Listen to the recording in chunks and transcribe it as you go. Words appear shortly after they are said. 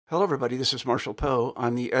Hello, everybody. This is Marshall Poe.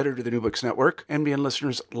 I'm the editor of the New Books Network. NBN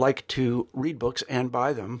listeners like to read books and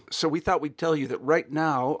buy them. So we thought we'd tell you that right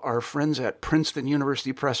now, our friends at Princeton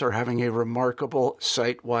University Press are having a remarkable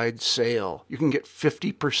site-wide sale. You can get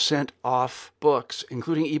 50% off books,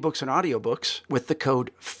 including ebooks and audiobooks, with the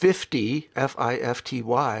code 50,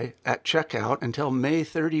 F-I-F-T-Y, at checkout until May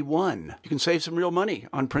 31. You can save some real money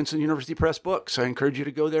on Princeton University Press books. I encourage you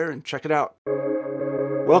to go there and check it out.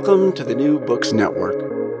 Welcome to the New Books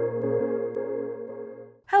Network.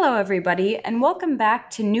 Hello, everybody, and welcome back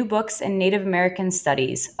to New Books and Native American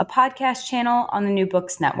Studies, a podcast channel on the New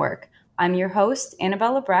Books Network. I'm your host,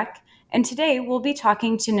 Annabella Breck, and today we'll be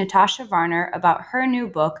talking to Natasha Varner about her new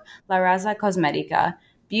book, La Raza Cosmetica,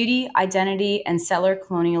 Beauty, Identity, and Settler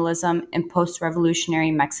Colonialism in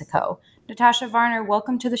Post-Revolutionary Mexico. Natasha Varner,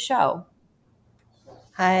 welcome to the show.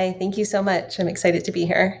 Hi, thank you so much. I'm excited to be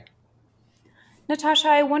here. Natasha,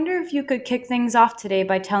 I wonder if you could kick things off today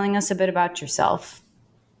by telling us a bit about yourself.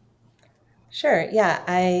 Sure. Yeah.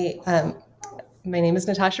 My name is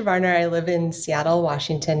Natasha Varner. I live in Seattle,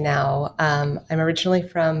 Washington now. I'm originally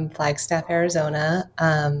from Flagstaff, Arizona,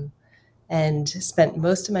 and spent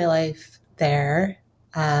most of my life there.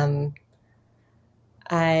 I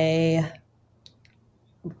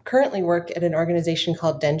currently work at an organization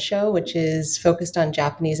called Densho, which is focused on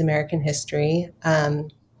Japanese American history.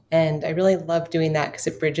 And I really love doing that because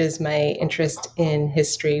it bridges my interest in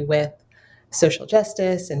history with social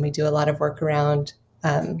justice, and we do a lot of work around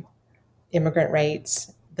immigrant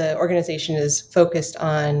rights. The organization is focused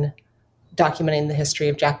on documenting the history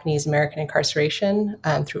of Japanese American incarceration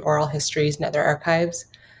through oral histories and other archives,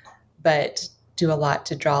 but do a lot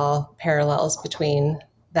to draw parallels between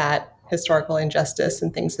that historical injustice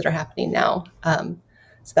and things that are happening now.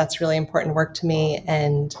 So that's really important work to me.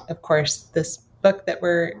 And of course, this book that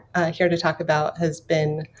we're here to talk about has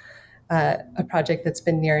been a project that's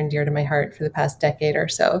been near and dear to my heart for the past decade or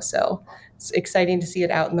so. So it's exciting to see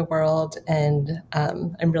it out in the world, and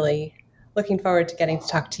I'm really looking forward to getting to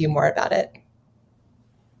talk to you more about it.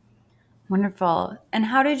 Wonderful. And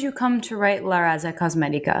how did you come to write La Raza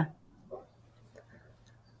Cosmetica?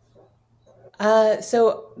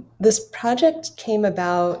 So this project came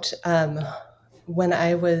about when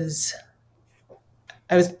I was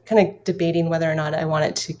kind of debating whether or not I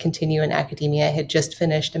wanted to continue in academia. I had just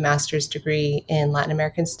finished a master's degree in Latin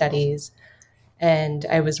American Studies, and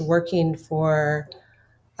I was working for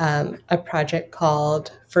a project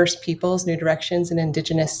called First Peoples, New Directions in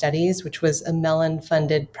Indigenous Studies, which was a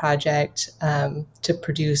Mellon-funded project to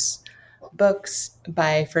produce books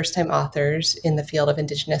by first-time authors in the field of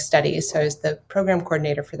Indigenous studies. So I was the program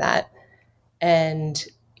coordinator for that. And,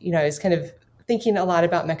 I was kind of thinking a lot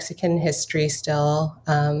about Mexican history still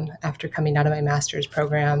after coming out of my master's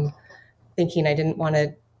program, thinking I didn't want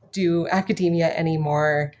to do academia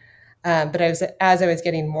anymore. But as I was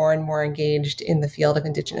getting more and more engaged in the field of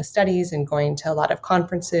Indigenous studies and going to a lot of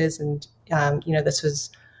conferences, and this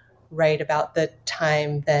was right about the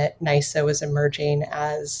time that NYSA was emerging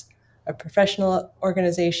as a professional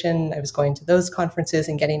organization. I was going to those conferences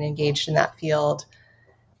and getting engaged in that field.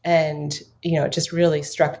 And, it just really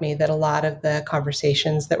struck me that a lot of the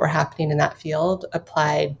conversations that were happening in that field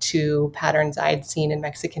applied to patterns I'd seen in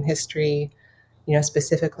Mexican history,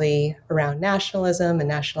 specifically around nationalism and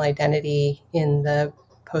national identity in the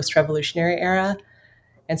post-revolutionary era.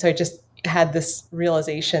 And so I just had this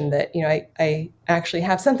realization that, I actually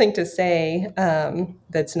have something to say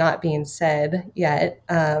that's not being said yet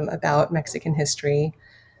about Mexican history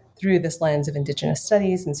through this lens of Indigenous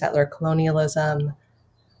studies and settler colonialism.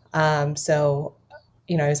 So,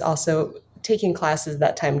 I was also taking classes at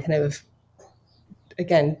that time, kind of,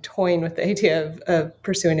 again, toying with the idea of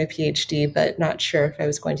pursuing a PhD, but not sure if I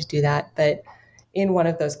was going to do that. But in one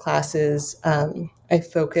of those classes, I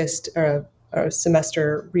focused a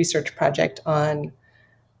semester research project on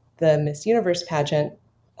the Miss Universe pageant,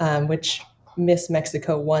 which Miss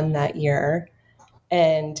Mexico won that year.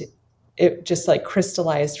 And it just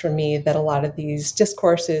crystallized for me that a lot of these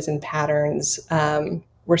discourses and patterns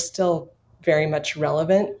were still very much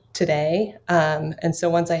relevant today. And so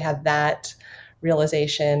once I had that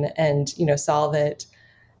realization and, saw that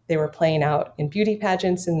they were playing out in beauty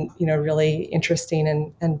pageants in, really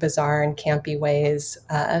interesting and bizarre and campy ways,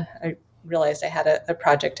 I realized I had a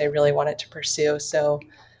project I really wanted to pursue. So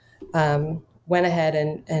went ahead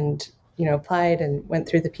and applied and went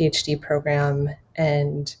through the PhD program,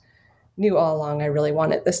 and knew all along I really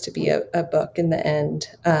wanted this to be a book in the end.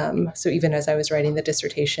 So even as I was writing the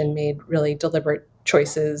dissertation, made really deliberate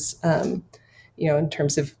choices, in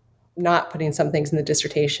terms of not putting some things in the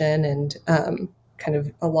dissertation and kind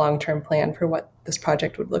of a long-term plan for what this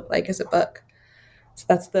project would look like as a book. So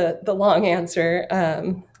that's the long answer.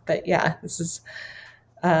 But yeah, this is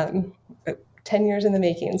 10 years in the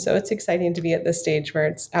making. So it's exciting to be at this stage where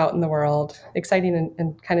it's out in the world, exciting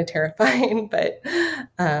and kind of terrifying, but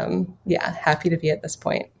yeah, happy to be at this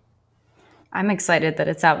point. I'm excited that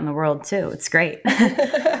it's out in the world too. It's great.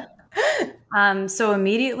 So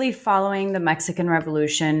immediately following the Mexican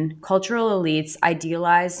Revolution, cultural elites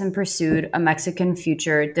idealized and pursued a Mexican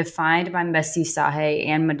future defined by mestizaje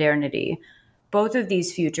and modernity. Both of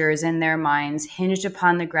these futures, in their minds, hinged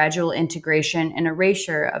upon the gradual integration and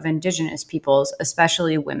erasure of indigenous peoples,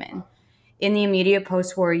 especially women. In the immediate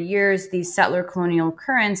post-war years, these settler colonial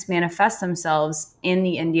currents manifest themselves in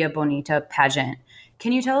the India Bonita pageant.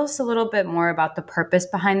 Can you tell us a little bit more about the purpose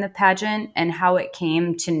behind the pageant and how it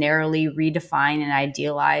came to narrowly redefine and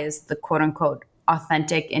idealize the quote-unquote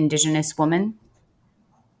authentic indigenous woman?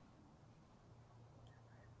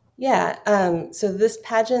 Yeah, so this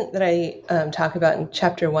pageant that I talk about in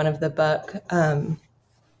chapter 1 of the book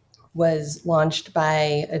was launched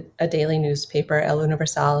by a daily newspaper, El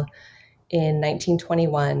Universal, in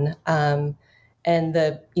 1921. And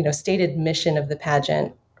the stated mission of the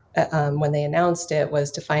pageant when they announced it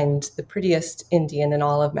was to find the prettiest Indian in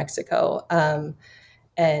all of Mexico.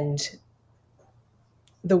 And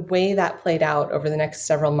the way that played out over the next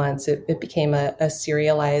several months, it became a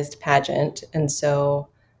serialized pageant. And so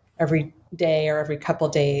every day or every couple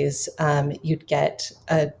days, you'd get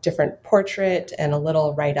a different portrait and a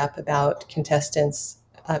little write-up about contestants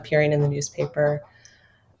appearing in the newspaper.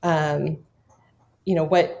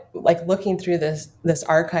 Looking through this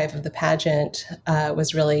archive of the pageant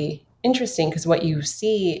was really interesting, because what you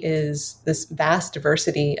see is this vast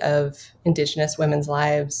diversity of Indigenous women's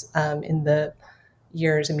lives in the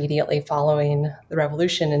years immediately following the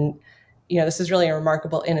revolution. And this is really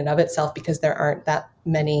remarkable in and of itself, because there aren't that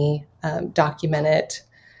many documented.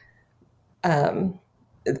 There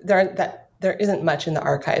isn't much in the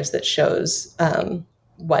archives that shows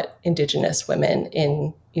what Indigenous women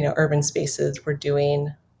in urban spaces were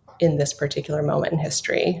doing in this particular moment in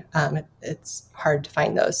history. It's hard to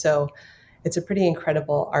find those, so it's a pretty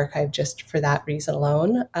incredible archive just for that reason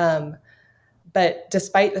alone. But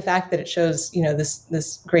despite the fact that it shows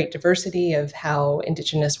this great diversity of how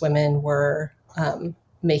Indigenous women were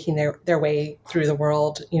making their way through the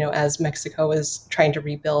world, as Mexico was trying to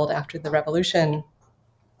rebuild after the revolution,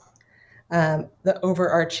 the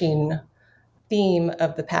overarching theme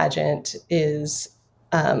of the pageant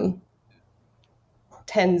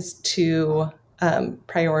tends to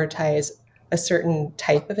prioritize a certain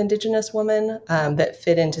type of Indigenous woman that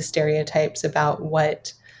fit into stereotypes about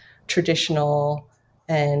what traditional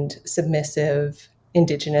and submissive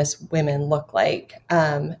Indigenous women look like.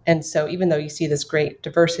 And so even though you see this great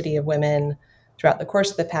diversity of women throughout the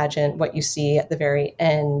course of the pageant, what you see at the very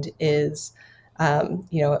end is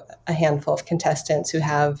a handful of contestants who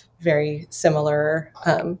have very similar,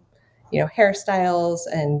 hairstyles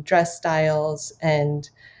and dress styles. And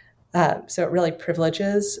so it really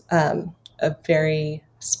privileges a very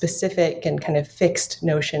specific and kind of fixed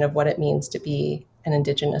notion of what it means to be an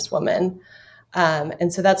Indigenous woman.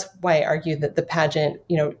 And so that's why I argue that the pageant,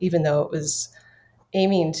 even though it was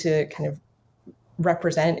aiming to kind of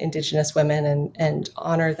represent Indigenous women and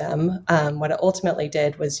honor them, what it ultimately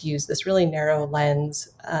did was use this really narrow lens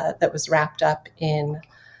that was wrapped up in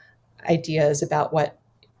ideas about what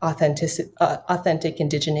authentic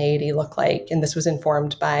indigeneity looked like. And this was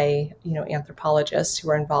informed by, anthropologists who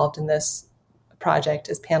were involved in this project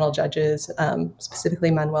as panel judges,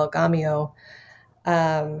 specifically Manuel Gamio.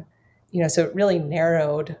 So it really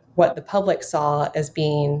narrowed what the public saw as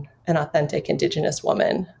being an authentic Indigenous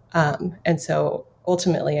woman. And so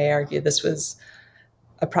ultimately, I argue this was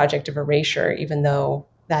a project of erasure, even though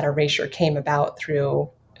that erasure came about through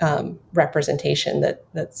representation that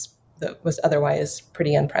was otherwise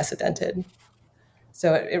pretty unprecedented.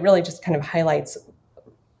 So it really just kind of highlights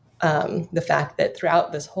the fact that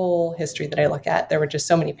throughout this whole history that I look at, there were just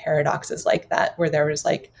so many paradoxes like that, where there was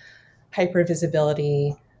like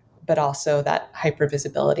hypervisibility, but also that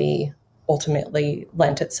hypervisibility ultimately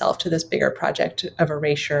lent itself to this bigger project of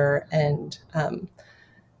erasure and,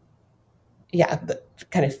 the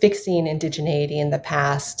kind of fixing indigeneity in the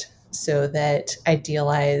past so that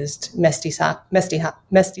idealized mestizaje,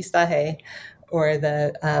 or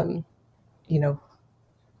the,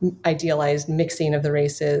 idealized mixing of the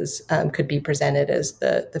races could be presented as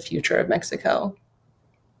the future of Mexico.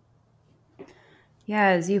 Yeah,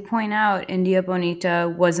 as you point out, India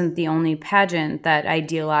Bonita wasn't the only pageant that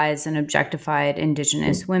idealized and objectified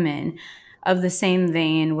Indigenous women. Of the same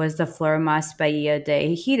vein was the Flor Mas Bella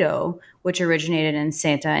de Ejido, which originated in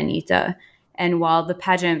Santa Anita. And while the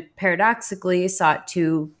pageant paradoxically sought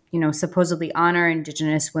to, supposedly honor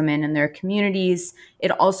Indigenous women in their communities,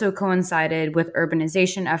 it also coincided with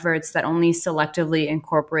urbanization efforts that only selectively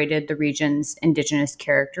incorporated the region's Indigenous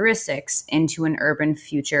characteristics into an urban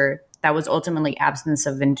future that was ultimately absence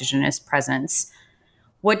of Indigenous presence.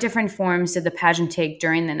 What different forms did the pageant take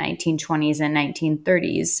during the 1920s and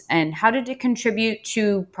 1930s, and how did it contribute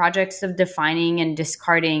to projects of defining and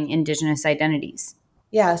discarding Indigenous identities?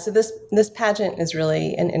 Yeah, so this pageant is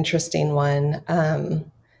really an interesting one.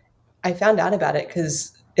 I found out about it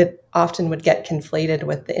because it often would get conflated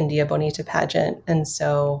with the India Bonita pageant, and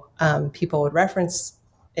so people would reference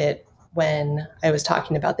it when I was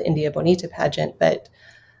talking about the India Bonita pageant, but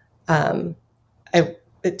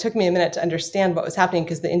it took me a minute to understand what was happening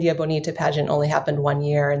because the India Bonita pageant only happened 1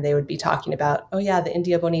 year, and they would be talking about, oh yeah, the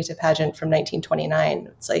India Bonita pageant from 1929.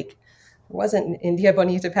 It's like, there wasn't an India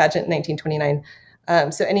Bonita pageant in 1929.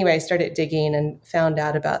 So anyway, I started digging and found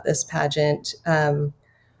out about this pageant,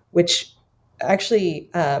 which actually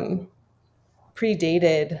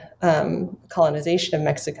predated colonization of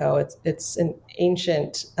Mexico. It's an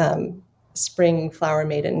ancient spring flower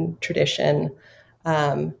maiden tradition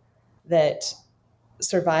that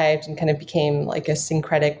survived and kind of became like a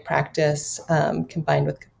syncretic practice combined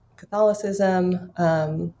with Catholicism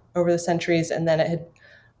over the centuries. And then it had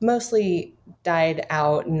mostly died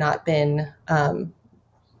out and not been,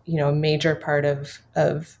 a major part of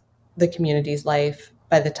the community's life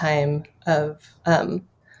by the time of the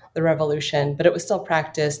revolution. But it was still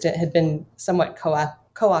practiced. It had been somewhat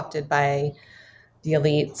co-opted by the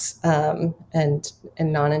elites and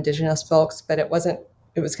non-Indigenous folks, but it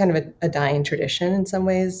was kind of a dying tradition in some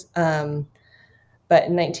ways. But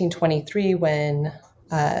in 1923, when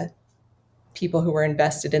people who were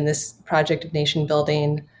invested in this project of nation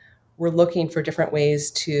building were looking for different ways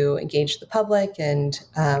to engage the public and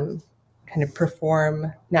kind of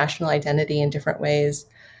perform national identity in different ways,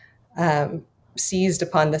 seized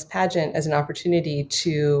upon this pageant as an opportunity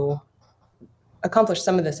to accomplish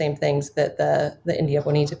some of the same things that the India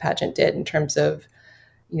Bonita pageant did in terms of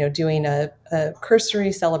doing a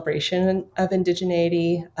cursory celebration of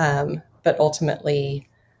indigeneity, but ultimately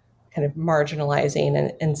kind of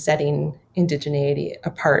marginalizing and setting indigeneity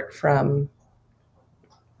apart from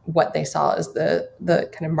what they saw as the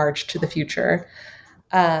kind of march to the future.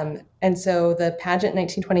 And so the pageant in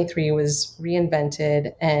 1923 was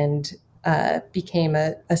reinvented and became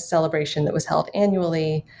a celebration that was held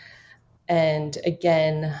annually. And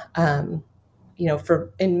again,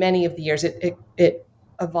 in many of the years, it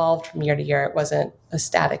evolved from year to year. It wasn't a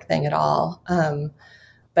static thing at all.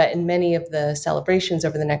 But in many of the celebrations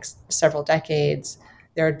over the next several decades,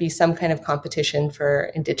 there would be some kind of competition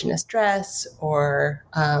for Indigenous dress or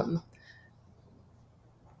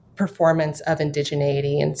performance of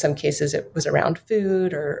indigeneity. In some cases, it was around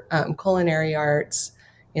food or culinary arts.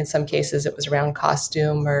 In some cases, it was around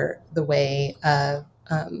costume or the way a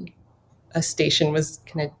station was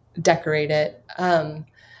kind of decorated.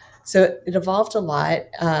 So it evolved a lot,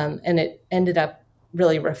 and it ended up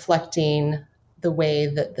really reflecting the way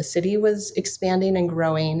that the city was expanding and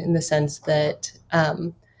growing, in the sense that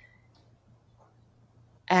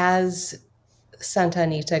as Santa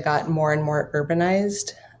Anita got more and more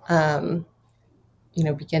urbanized,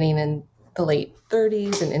 beginning in the late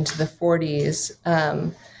 30s and into the 40s,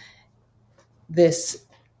 this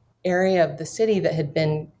area of the city that had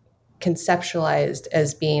been conceptualized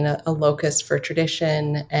as being a locus for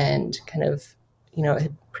tradition and kind of,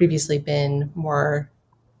 had previously been more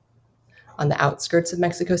on the outskirts of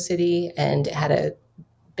Mexico City, and it had a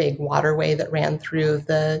big waterway that ran through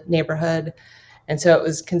the neighborhood. And so it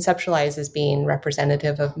was conceptualized as being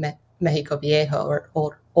representative of Mexico Viejo,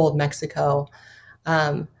 or old Mexico.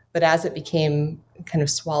 But as it became kind of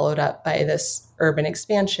swallowed up by this urban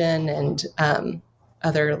expansion and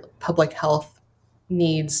other public health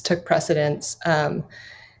needs took precedence,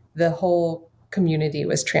 the whole community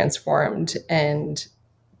was transformed and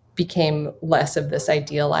became less of this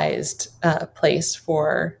idealized place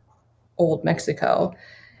for old Mexico.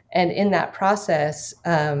 And in that process,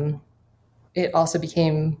 it also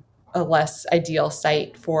became a less ideal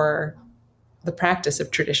site for the practice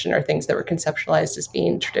of tradition, or things that were conceptualized as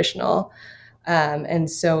being traditional. And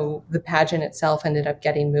so the pageant itself ended up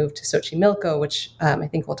getting moved to Xochimilco, which I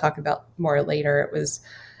think we'll talk about more later. It was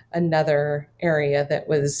another area that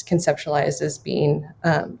was conceptualized as being,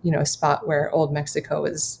 a spot where old Mexico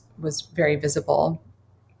was very visible.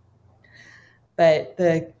 But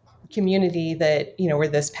the community that, where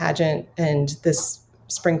this pageant and this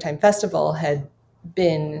springtime festival had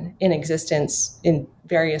been in existence in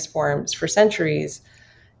various forms for centuries,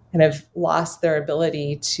 kind of lost their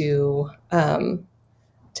ability to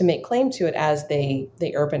make claim to it as they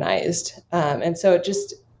urbanized. And so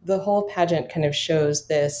the whole pageant kind of shows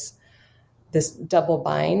this double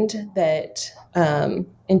bind that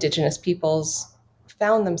Indigenous peoples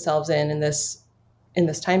found themselves in this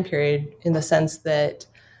time period, in the sense that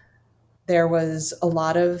there was a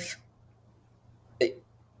lot of,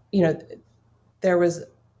 there was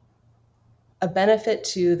a benefit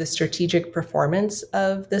to the strategic performance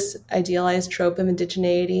of this idealized trope of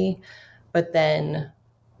indigeneity, but then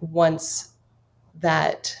once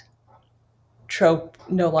that trope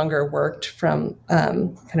no longer worked from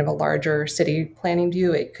kind of a larger city planning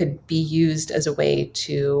view, it could be used as a way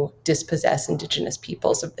to dispossess Indigenous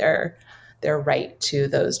peoples of their right to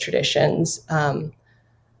those traditions. I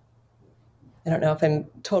don't know if I'm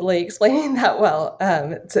totally explaining that well.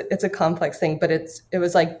 It's a complex thing, but it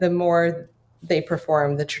was like the more they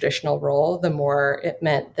performed the traditional role, the more it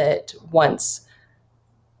meant that once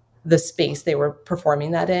the space they were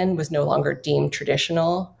performing that in was no longer deemed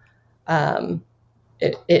traditional,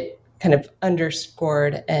 it kind of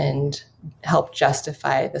underscored and helped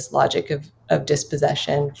justify this logic of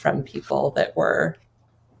dispossession from people that were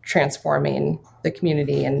transforming the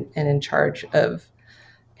community and in charge of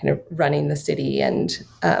kind of running the city and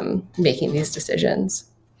making these decisions.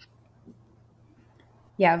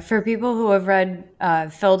 Yeah, for people who have read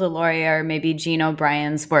Phil Deloria or maybe Jean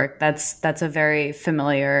O'Brien's work, that's a very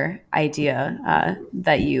familiar idea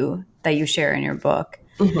that you share in your book.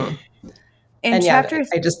 Mm-hmm. In and chapter, go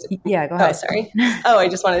ahead. Oh, sorry. I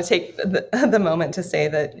just want to take the moment to say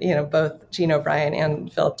that both Jean O'Brien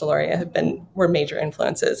and Philip Deloria were major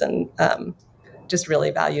influences, and just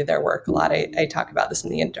really value their work a lot. I talk about this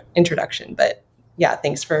in the introduction, but yeah,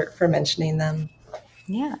 thanks for mentioning them.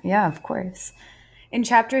 Yeah, of course. In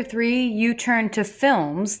chapter 3, you turn to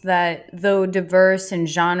films that, though diverse in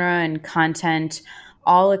genre and content,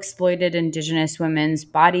 all exploited Indigenous women's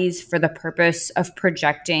bodies for the purpose of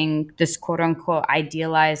projecting this quote-unquote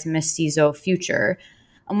idealized mestizo future.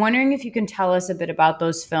 I'm wondering if you can tell us a bit about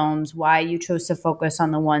those films, why you chose to focus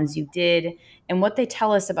on the ones you did, and what they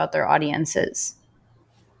tell us about their audiences.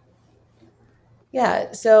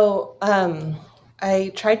 Yeah, so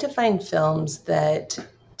I tried to find films that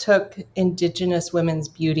took Indigenous women's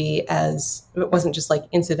beauty as, it wasn't just like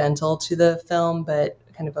incidental to the film, but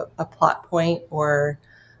kind of a plot point, or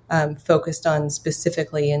focused on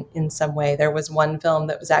specifically in some way. There was one film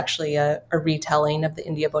that was actually a retelling of the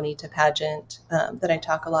India Bonita pageant that I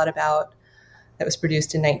talk a lot about, that was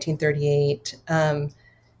produced in 1938.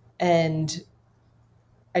 And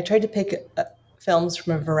I tried to pick films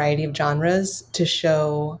from a variety of genres to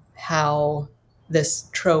show how this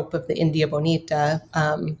trope of the India Bonita,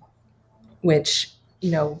 which,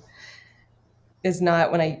 is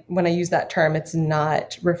not, when I use that term, it's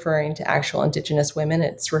not referring to actual Indigenous women.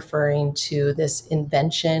 It's referring to this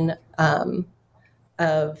invention of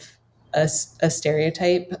a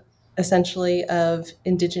stereotype, essentially, of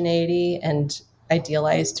indigeneity and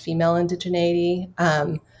idealized female indigeneity.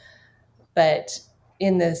 But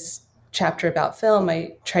in this chapter about film,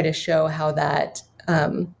 I try to show how that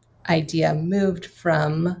idea moved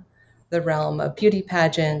from the realm of beauty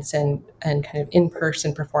pageants and kind of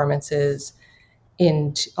in-person performances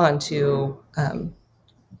onto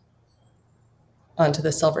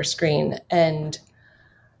the silver screen. And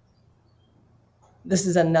this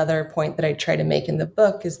is another point that I try to make in the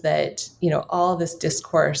book, is that, all this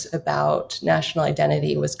discourse about national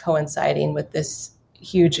identity was coinciding with this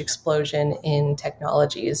huge explosion in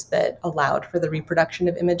technologies that allowed for the reproduction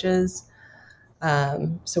of images.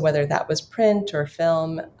 So whether that was print or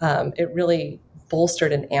film, it really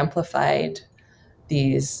bolstered and amplified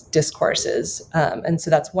these discourses. And so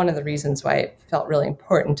that's one of the reasons why it felt really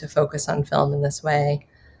important to focus on film in this way.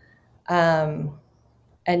 And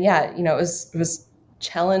yeah, it was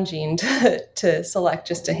challenging to select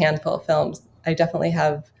just a handful of films. I definitely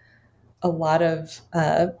have a lot of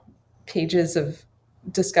pages of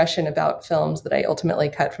discussion about films that I ultimately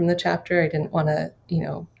cut from the chapter. I didn't want to,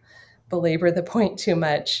 belabor the point too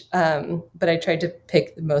much, but I tried to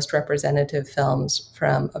pick the most representative films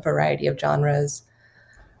from a variety of genres.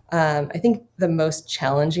 I think the most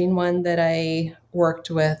challenging one that I worked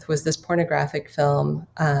with was this pornographic film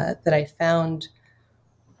that I found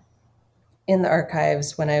in the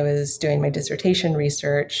archives when I was doing my dissertation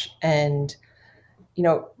research. And,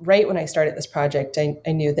 right when I started this project,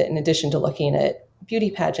 I knew that in addition to looking at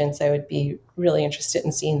beauty pageants, I would be really interested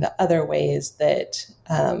in seeing the other ways that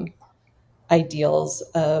ideals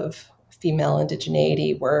of female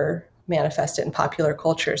indigeneity were manifested in popular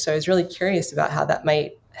culture. So I was really curious about how that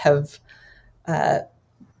might have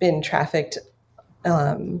been trafficked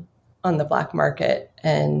on the black market.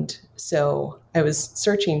 And so I was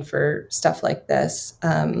searching for stuff like this.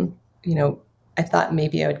 I thought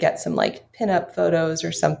maybe I would get some like pinup photos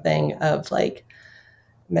or something of like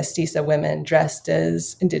mestiza women dressed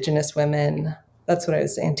as indigenous women. That's what I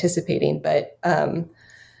was anticipating. But I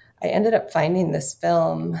ended up finding this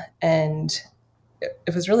film, and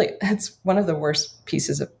it's one of the worst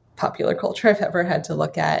pieces of popular culture I've ever had to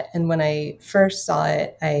look at. And when I first saw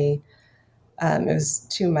it, it was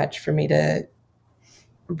too much for me to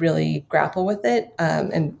really grapple with it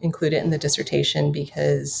and include it in the dissertation,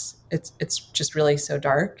 because it's just really so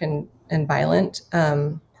dark and very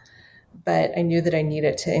but I knew that I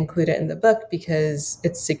needed to include it in the book because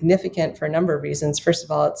it's significant for a number of reasons. First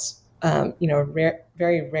of all, it's a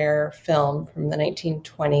very rare film from the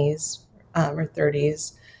 1920s or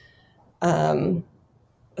 30s, a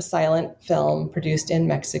silent film produced in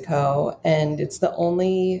Mexico, and it's the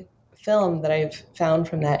only film that I've found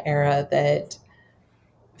from that era that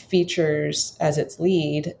features as its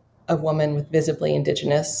lead a woman with visibly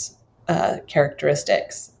indigenous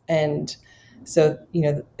characteristics. And so,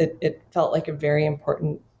 it felt like a very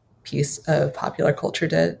important piece of popular culture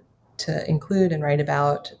to include and write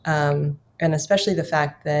about. And especially the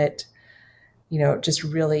fact that, just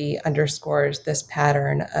really underscores this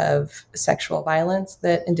pattern of sexual violence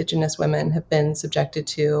that indigenous women have been subjected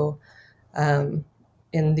to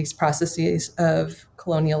in these processes of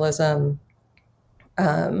colonialism,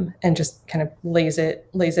 and just kind of lays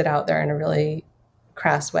it out there in a really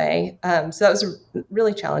crass way. So that was a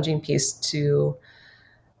really challenging piece to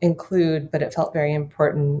include, but it felt very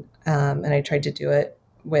important. And I tried to do it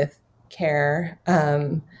with care.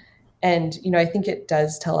 And, I think it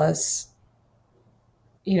does tell us,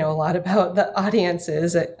 a lot about the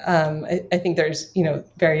audiences. I think there's,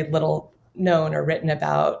 very little known or written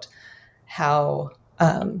about how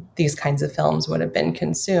these kinds of films would have been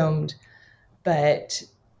consumed. But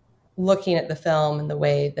looking at the film and the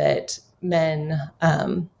way that men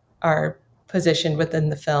are positioned within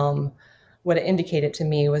the film, what it indicated to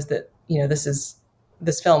me was that,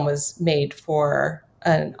 this film was made for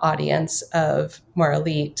an audience of more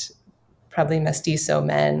elite, probably mestizo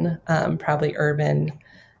men, probably urban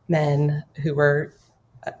men who were,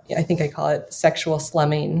 I think I call it sexual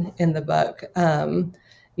slumming in the book,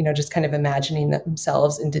 just kind of imagining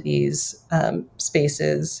themselves into these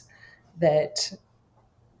spaces that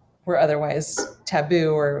were otherwise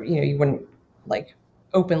taboo, or, you wouldn't like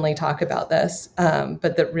openly talk about this,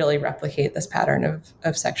 but that really replicate this pattern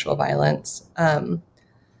of sexual violence.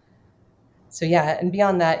 So yeah, and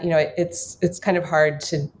beyond that, it's kind of hard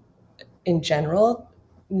to, in general,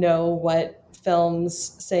 know what films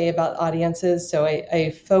say about audiences. So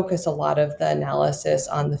I focus a lot of the analysis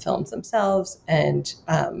on the films themselves, and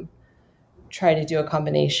try to do a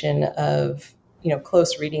combination of,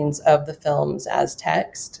 close readings of the films as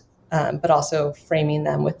text, but also framing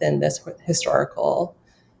them within this historical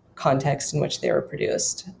context in which they were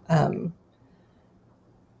produced. I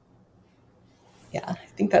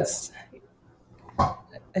think that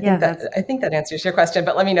answers your question,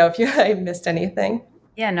 but let me know if I missed anything.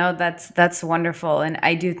 Yeah, no, that's wonderful. And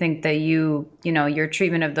I do think that your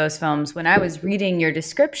treatment of those films, when I was reading your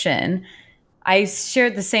description, I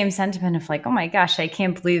shared the same sentiment of like, oh my gosh, I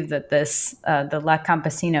can't believe that this, the La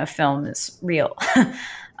Campesina film is real.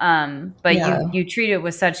 But yeah. you treat it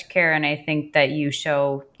with such care. And I think that you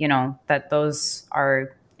show, that those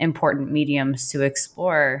are important mediums to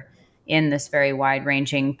explore in this very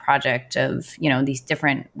wide-ranging project of, these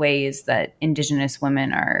different ways that Indigenous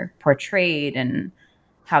women are portrayed and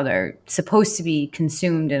how they're supposed to be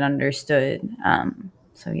consumed and understood.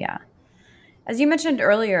 So yeah. As you mentioned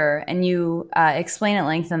earlier, and you explain at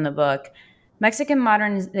length in the book, Mexican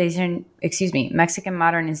modernization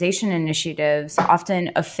initiatives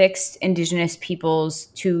often affixed Indigenous peoples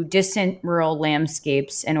to distant rural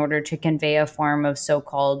landscapes in order to convey a form of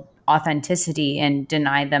so-called authenticity and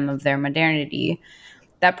deny them of their modernity.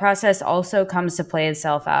 That process also comes to play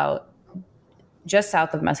itself out just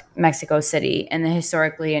south of Mexico City in the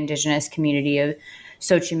historically Indigenous community of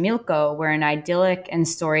Xochimilco, where an idyllic and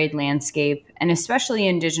storied landscape, and especially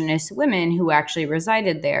Indigenous women who actually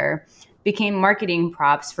resided there, became marketing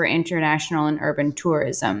props for international and urban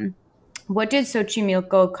tourism. What did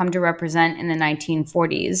Xochimilco come to represent in the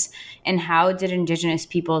 1940s, and how did Indigenous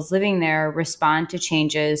peoples living there respond to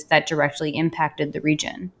changes that directly impacted the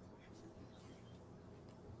region?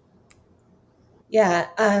 Yeah,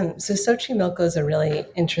 so Xochimilco is a really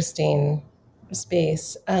interesting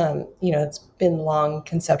space. It's been long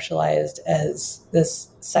conceptualized as this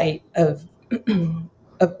site of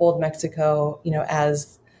of old Mexico.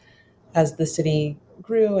 As the city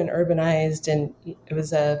grew and urbanized, and it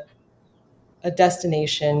was a a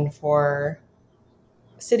destination for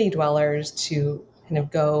city dwellers to kind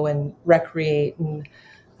of go and recreate, and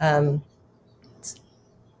it's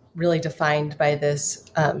really defined by this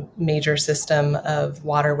major system of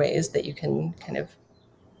waterways that you can kind of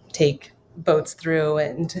take boats through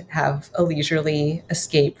and have a leisurely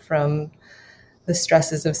escape from the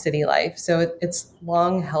stresses of city life. So it's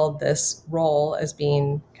long held this role as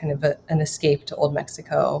being kind of an escape to Old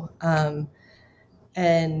Mexico.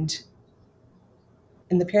 And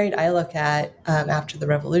in the period I look at after the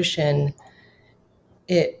revolution,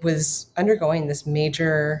 it was undergoing this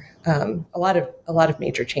major, a lot of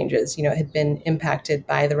major changes. It had been impacted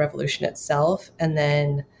by the revolution itself, and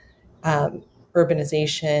then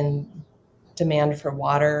urbanization, demand for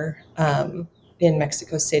water in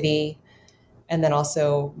Mexico City, and then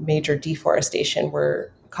also major deforestation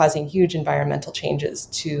were causing huge environmental changes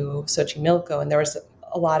to Xochimilco. And there was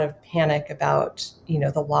a lot of panic about,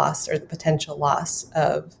 the loss or the potential loss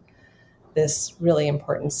of this really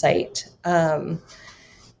important site.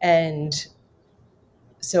 And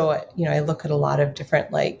so, I look at a lot of different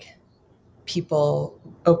people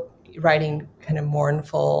writing kind of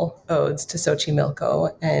mournful odes to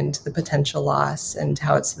Xochimilco and the potential loss and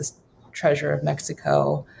how it's this treasure of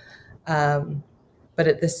Mexico. But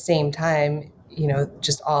at the same time,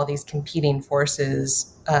 just all these competing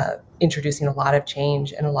forces introducing a lot of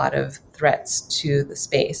change and a lot of threats to the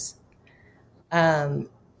space.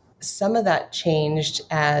 Some of that changed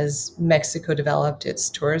as Mexico developed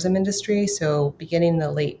its tourism industry. So beginning in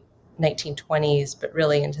the late 1920s, but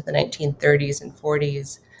really into the 1930s and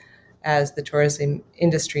 40s, as the tourism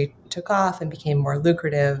industry took off and became more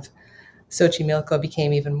lucrative, Xochimilco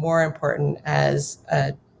became even more important as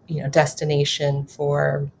a destination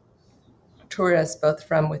for tourists, both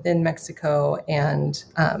from within Mexico and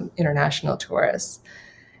international tourists.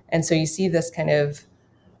 And so you see this kind of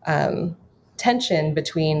tension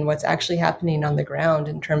between what's actually happening on the ground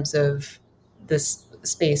in terms of this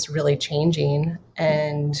space really changing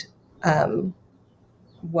and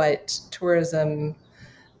what tourism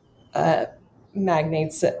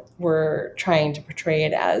magnates were trying to portray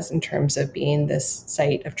it as in terms of being this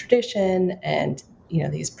site of tradition and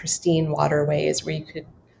these pristine waterways where you could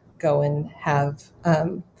go and have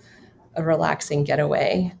a relaxing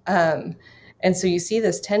getaway. And so you see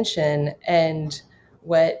this tension, and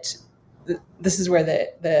this is where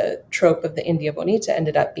the trope of the India Bonita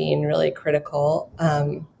ended up being really critical.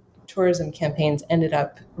 Tourism campaigns ended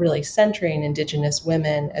up really centering Indigenous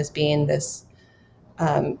women as being this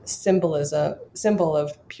symbol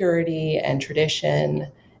of purity and tradition.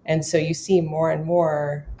 And so you see more and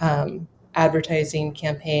more advertising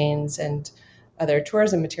campaigns and other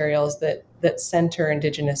tourism materials that center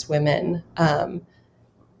Indigenous women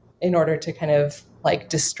in order to kind of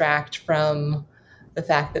distract from the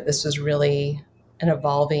fact that this was really an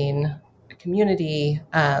evolving community,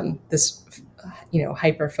 this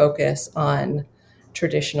hyper focus on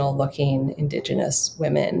traditional looking Indigenous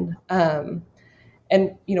women.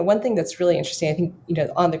 And one thing that's really interesting, I think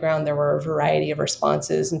on the ground there were a variety of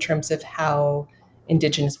responses in terms of how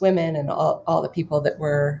Indigenous women and all the people that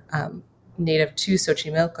were native to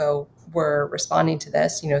Xochimilco were responding to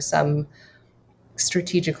this. Some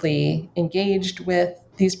strategically engaged with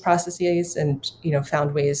these processes and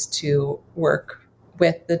found ways to work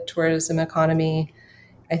with the tourism economy.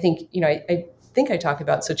 I think I talk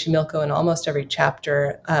about Xochimilco in almost every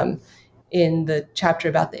chapter. In the chapter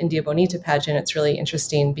about the India Bonita pageant, it's really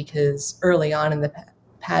interesting because early on in the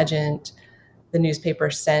pageant, the newspaper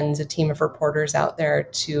sends a team of reporters out there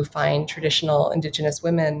to find traditional Indigenous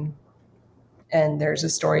women. And there's a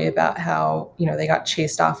story about how, they got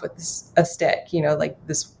chased off with a stick,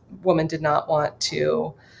 this woman did not want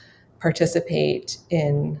to participate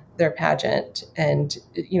in their pageant. And,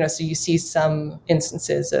 so you see some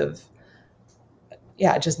instances of,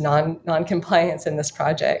 just non-compliance in this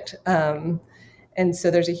project. And so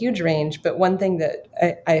there's a huge range. But one thing that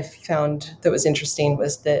I found that was interesting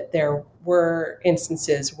was that there were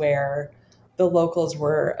instances where the locals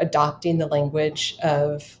were adopting the language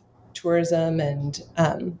of tourism and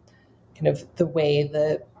kind of the way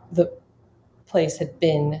the place had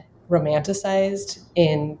been romanticized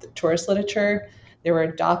in the tourist literature. They were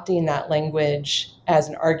adopting that language as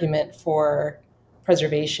an argument for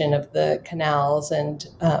preservation of the canals and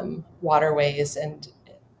waterways and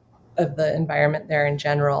of the environment there in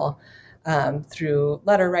general through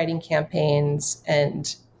letter writing campaigns.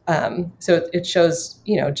 And so it shows,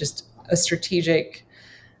 just a strategic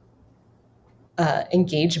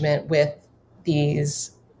engagement with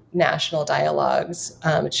these national dialogues.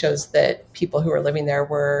 It shows that people who were living there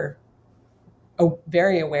were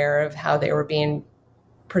very aware of how they were being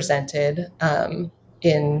presented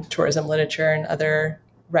in tourism literature and other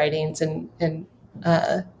writings and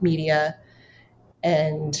media,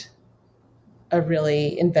 and a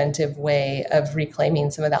really inventive way of reclaiming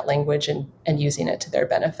some of that language and using it to their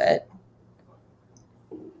benefit.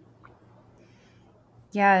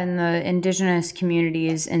 Yeah, and the indigenous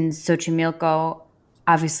communities in Xochimilco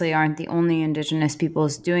obviously aren't the only indigenous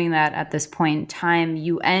peoples doing that at this point in time.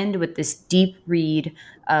 You end with this deep read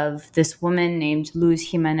of this woman named Luz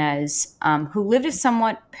Jimenez, who lived a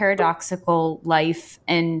somewhat paradoxical life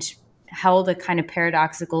and held a kind of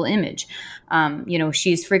paradoxical image.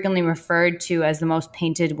 She's frequently referred to as the most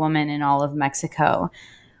painted woman in all of Mexico.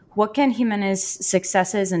 What can Jimenez's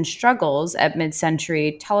successes and struggles at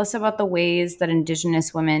mid-century tell us about the ways that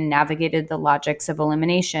indigenous women navigated the logics of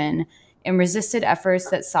elimination and resisted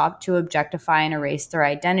efforts that sought to objectify and erase their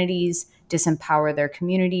identities, disempower their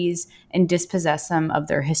communities, and dispossess them of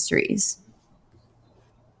their histories?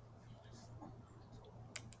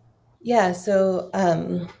 Yeah, so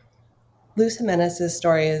Luz Jimenez's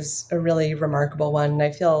story is a really remarkable one. And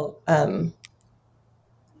I feel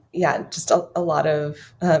just a lot of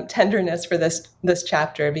tenderness for this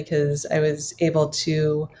chapter, because I was able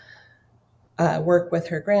to work with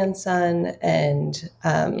her grandson and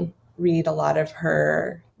read a lot of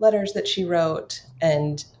her letters that she wrote.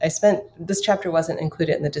 And this chapter wasn't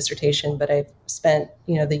included in the dissertation, but I've spent,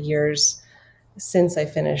 the years since I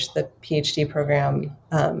finished the PhD program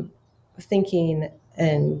thinking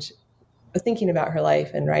about her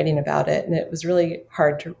life and writing about it. And it was really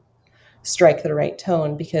hard to strike the right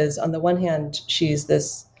tone, because on the one hand, she's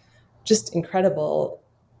this just incredible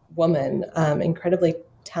woman, incredibly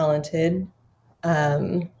talented,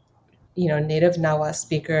 native Nahuatl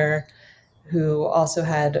speaker who also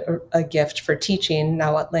had a gift for teaching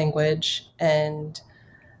Nahuatl language, and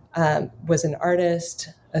was an artist,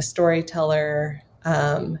 a storyteller,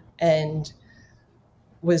 and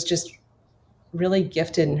was just really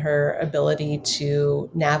gifted in her ability to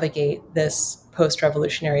navigate this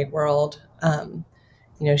post-revolutionary world.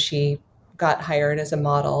 She got hired as a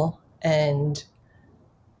model and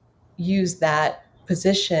used that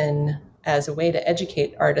position as a way to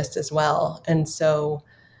educate artists as well. And so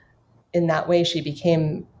in that way, she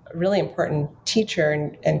became a really important teacher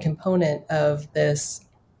and component of this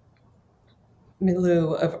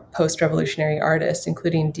milieu of post-revolutionary artists,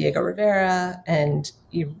 including Diego Rivera, and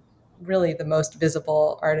really the most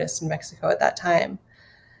visible artist in Mexico at that time.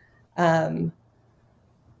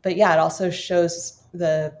 But yeah, it also shows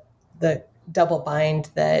the double bind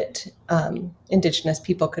that indigenous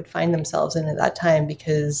people could find themselves in at that time,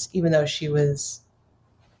 because even though she was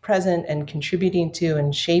present and contributing to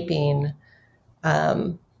and shaping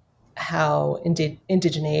how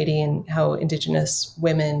indigeneity and how indigenous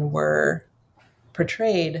women were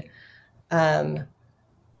portrayed, many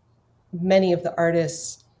of the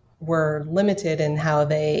artists were limited in how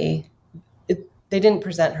they didn't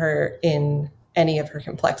present her in any of her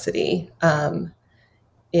complexity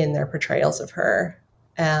in their portrayals of her.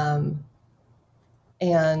 And,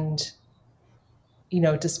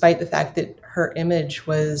 despite the fact that her image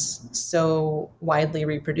was so widely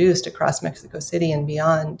reproduced across Mexico City and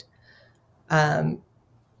beyond, I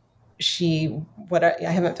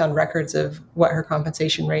haven't found records of what her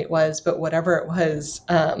compensation rate was, but whatever it was,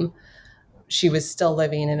 she was still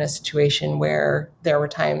living in a situation where there were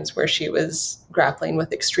times where she was grappling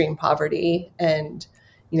with extreme poverty. And,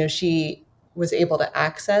 she was able to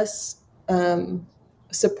access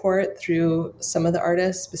support through some of the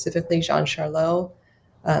artists, specifically Jean Charlot,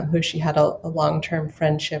 who she had a long-term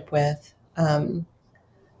friendship with.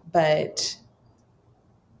 But,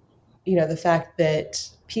 the fact that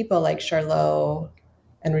people like Charlot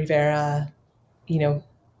and Rivera,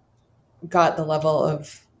 got the level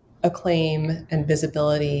of acclaim and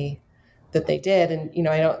visibility that they did. And,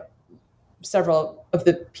 several of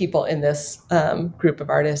the people in this group of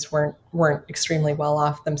artists weren't extremely well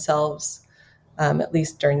off themselves, at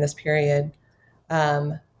least during this period.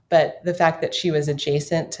 But the fact that she was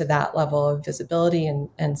adjacent to that level of visibility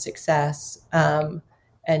and success,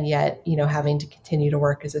 and yet, having to continue to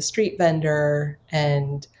work as a street vendor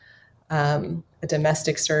and a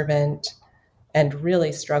domestic servant, and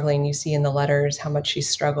really struggling. You see in the letters how much she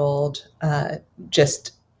struggled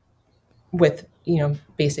just with,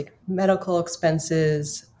 basic medical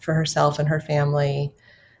expenses for herself and her family.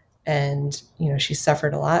 And, she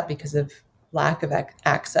suffered a lot because of lack of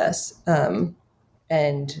access,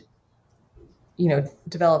 and,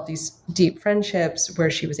 developed these deep friendships where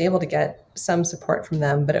she was able to get some support from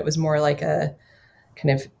them, but it was more like a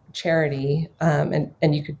kind of charity. And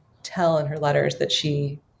you could tell in her letters that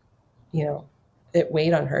she, it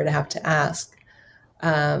weighed on her to have to ask.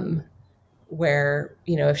 where,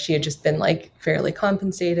 if she had just been like fairly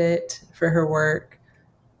compensated for her work,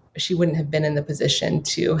 she wouldn't have been in the position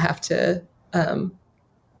to have to,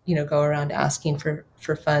 go around asking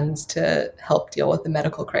for funds to help deal with the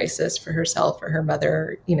medical crisis for herself or her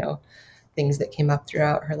mother, things that came up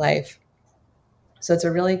throughout her life. So it's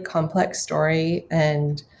a really complex story.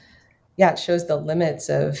 And yeah, it shows the limits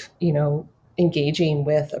of, engaging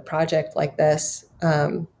with a project like this.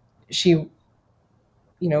 She,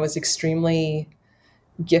 was extremely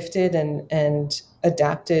gifted and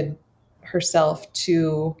adapted herself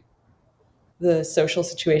to the social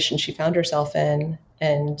situation she found herself in.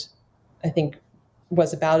 And I think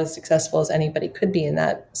was about as successful as anybody could be in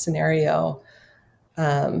that scenario.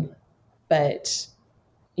 But,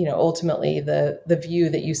 ultimately the view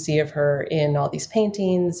that you see of her in all these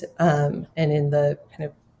paintings, and in the kind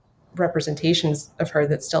of representations of her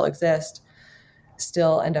that still exist,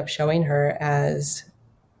 still end up showing her as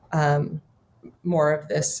more of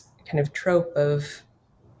this kind of trope of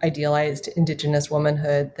idealized Indigenous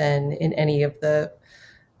womanhood than in any of the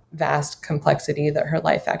vast complexity that her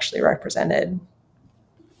life actually represented.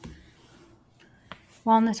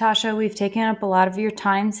 Well, Natasha, we've taken up a lot of your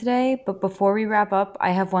time today, but before we wrap up, I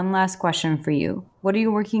have one last question for you. What are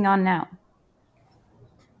you working on now?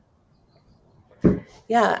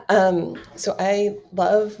 Yeah, so I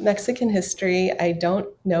love Mexican history. I don't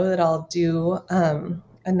know that I'll do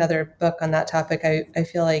another book on that topic. I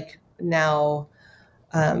feel like now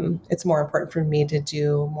it's more important for me to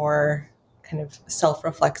do more kind of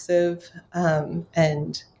self-reflexive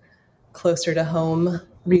and closer to home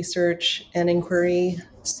research and inquiry.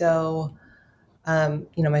 So,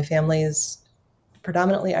 my family is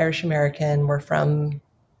predominantly Irish American. We're from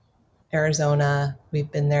Arizona.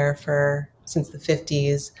 We've been there since the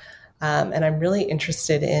 50s. And I'm really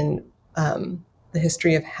interested in the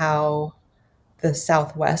history of how the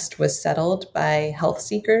Southwest was settled by health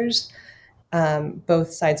seekers.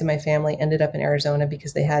 Both sides of my family ended up in Arizona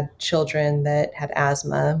because they had children that had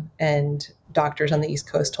asthma, and doctors on the East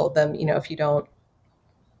Coast told them, if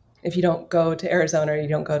you don't go to Arizona, or you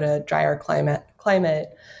don't go to drier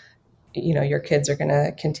climate, your kids are going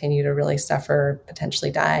to continue to really suffer,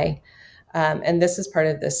 potentially die. And this is part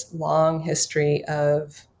of this long history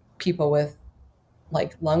of people with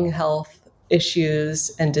like lung health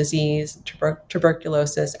issues and disease,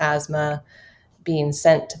 tuberculosis, asthma, being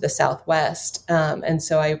sent to the Southwest. And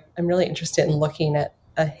so I'm really interested in looking at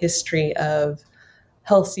a history of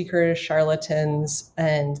health seekers, charlatans,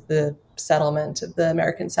 and the settlement of the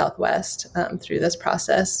American Southwest through this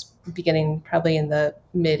process, beginning probably in the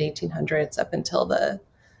mid 1800s up until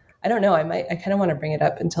I don't know, I kind of want to bring it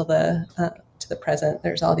up until to the present.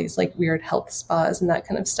 There's all these like weird health spas and that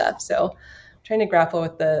kind of stuff. So I'm trying to grapple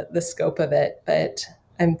with the scope of it, but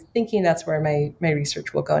I'm thinking that's where my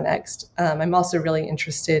research will go next. I'm also really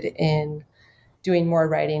interested in doing more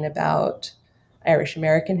writing about Irish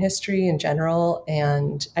American history in general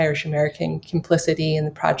and Irish American complicity in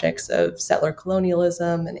the projects of settler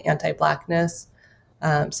colonialism and anti-Blackness.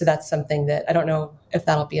 So that's something that I don't know if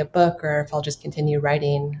that'll be a book or if I'll just continue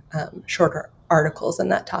writing shorter articles on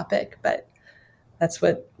that topic. But that's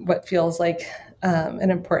what feels like an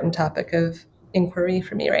important topic of inquiry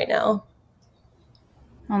for me right now.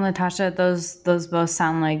 Well, Natasha, those both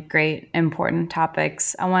sound like great, important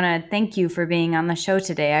topics. I want to thank you for being on the show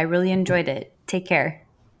today. I really enjoyed it. Take care.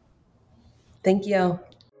 Thank you.